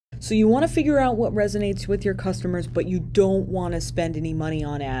So you want to figure out what resonates with your customers, but you don't want to spend any money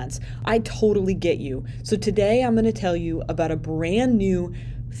on ads. I totally get you. So today I'm going to tell you about a brand new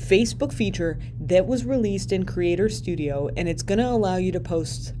Facebook feature that was released in Creator Studio, and it's going to allow you to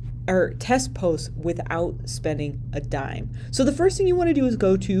post or test posts without spending a dime. So the first thing you want to do is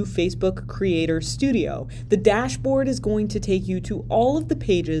go to Facebook Creator Studio. The dashboard is going to take you to all of the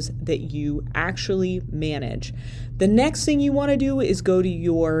pages that you actually manage. The next thing you want to do is go to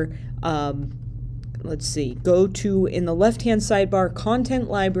your go to in the left-hand sidebar,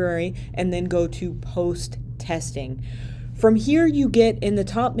 content library, and then go to post testing. From here, you get in the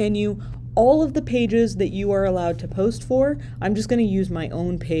top menu all of the pages that you are allowed to post for. I'm just going to use my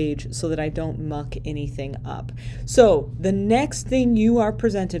own page so that I don't muck anything up. So the next thing you are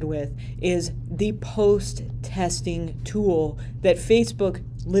presented with is the post testing tool that Facebook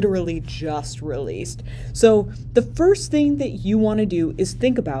literally just released. So the first thing that you want to do is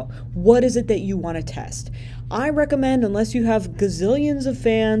think about what is it that you want to test. I recommend, unless you have gazillions of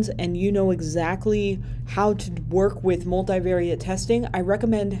fans and you know exactly how to work with multivariate testing, I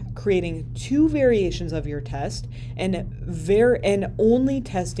recommend creating 2 variations of your test and only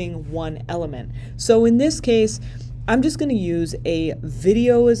testing one element. So in this case, I'm just going to use a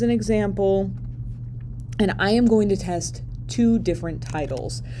video as an example, and I am going to test 2 different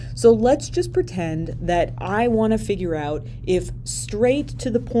titles. So let's just pretend that I want to figure out if straight to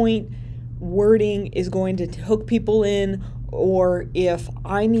the point wording is going to hook people in, or if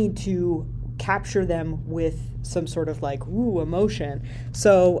I need to capture them with some sort of like emotion.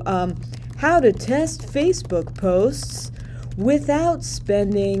 So how to test Facebook posts without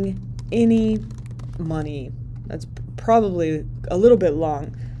spending any money. That's probably a little bit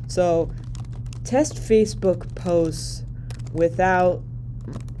long. So test Facebook posts without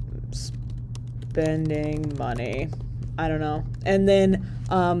spending money. I don't know. And then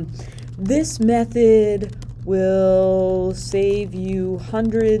this method will save you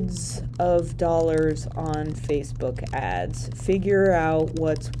hundreds of dollars on Facebook ads. Figure out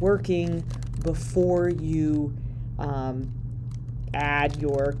what's working before you add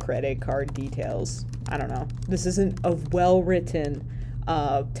your credit card details. I don't know. This isn't a well-written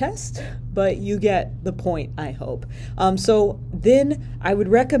test, but you get the point, I hope. So then I would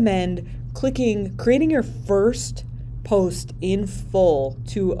recommend creating your first post in full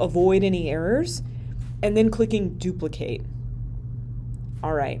to avoid any errors, and then clicking duplicate.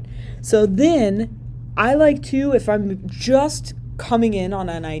 All right. So then I like to, if I'm just coming in on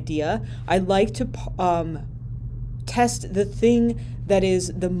an idea, I like to test the thing that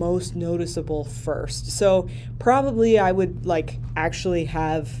is the most noticeable first. So probably I would actually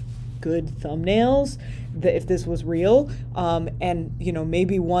have good thumbnails if this was real, and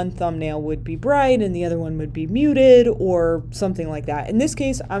maybe one thumbnail would be bright and the other one would be muted or something like that. In this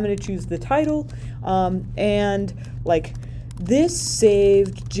case, I'm going to choose the title, and this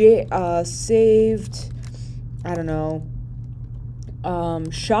saved I don't know,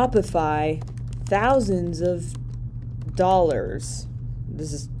 Shopify thousands of dollars.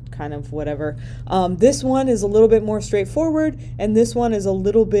 This is kind of whatever. This one is a little bit more straightforward, and this one is a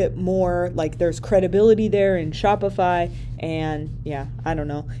little bit more there's credibility there in Shopify, and yeah, I don't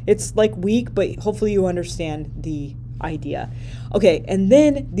know. It's weak, but hopefully you understand the idea. Okay, and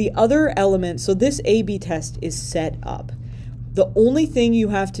then the other element, so this A/B test is set up. The only thing you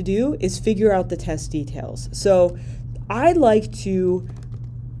have to do is figure out the test details. So I like to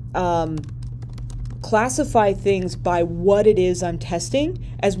classify things by what it is I'm testing,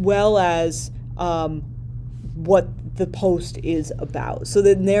 as well as what the post is about. So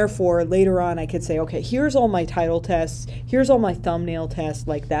then therefore later on I could say, okay, here's all my title tests, here's all my thumbnail tests,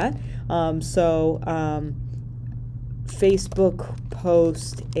 like that. Facebook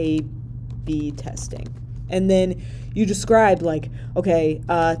post A/B testing. And then you describe okay,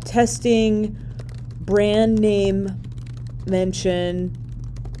 testing brand name mention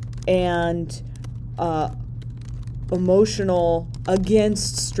and emotional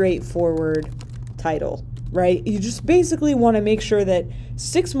against straightforward title, right? You just basically want to make sure that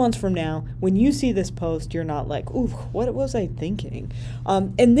 6 months from now, when you see this post, you're not like, ooh, what was I thinking?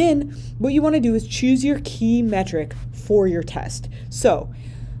 And then what you want to do is choose your key metric for your test. So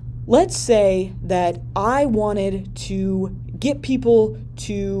let's say that I wanted to get people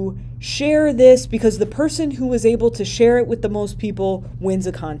to share this because the person who was able to share it with the most people wins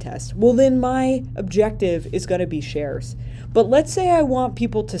a contest. Well, then my objective is going to be shares. But let's say I want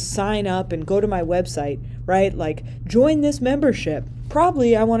people to sign up and go to my website, right? Join this membership.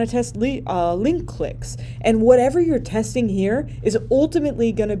 probably I want to test link clicks. And whatever you're testing here is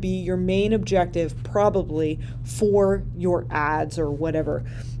ultimately going to be your main objective, probably, for your ads or whatever.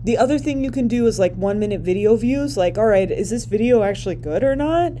 The other thing you can do is like 1-minute video views, like, all right, is this video actually good or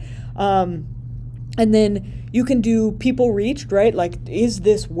not? And then you can do people reached, right? Like, is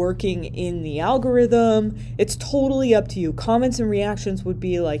this working in the algorithm? It's totally up to you. Comments and reactions would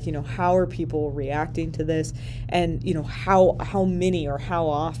be like, how are people reacting to this? And, how many or how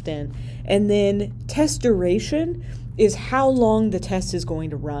often? And then test duration is how long the test is going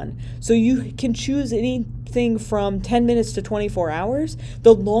to run. So you can choose anything from 10 minutes to 24 hours.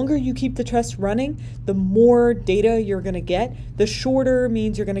 The longer you keep the test running, the more data you're going to get. The shorter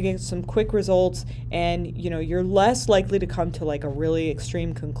means you're going to get some quick results, and you're less likely to come to like a really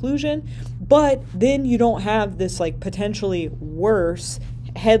extreme conclusion, but then you don't have this like potentially worse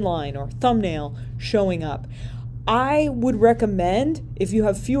headline or thumbnail showing up. I would recommend, if you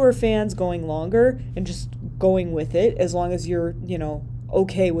have fewer fans, going longer and just going with it, as long as you're,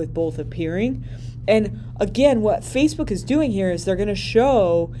 okay with both appearing. And again, what Facebook is doing here is they're going to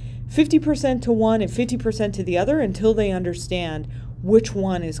show 50% to one and 50% to the other until they understand which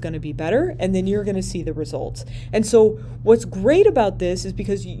one is going to be better, and then you're going to see the results. And so what's great about this is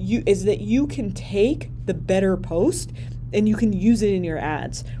because you can take the better post and you can use it in your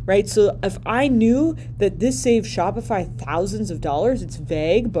ads, right? So if I knew that this saved Shopify thousands of dollars, it's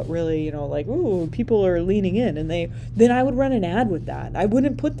vague, but really, ooh, people are leaning in, and then I would run an ad with that. I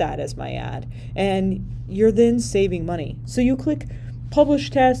wouldn't put that as my ad, and you're then saving money. So you click publish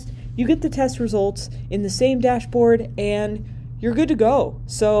test, you get the test results in the same dashboard, and you're good to go.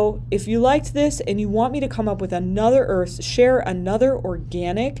 So if you liked this and you want me to come up with another or share another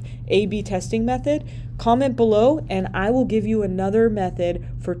organic A/B testing method, comment below and I will give you another method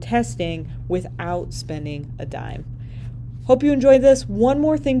for testing without spending a dime. Hope you enjoyed this. One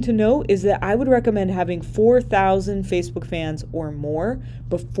more thing to note is that I would recommend having 4,000 Facebook fans or more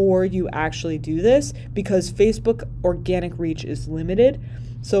before you actually do this, because Facebook organic reach is limited.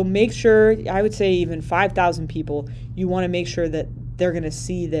 So make sure, I would say even 5,000 people, you want to make sure that they're going to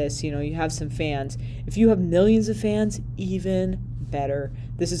see this, you have some fans. If you have millions of fans, even better.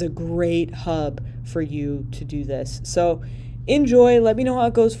 This is a great hub for you to do this. So enjoy, let me know how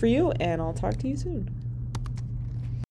it goes for you, and I'll talk to you soon.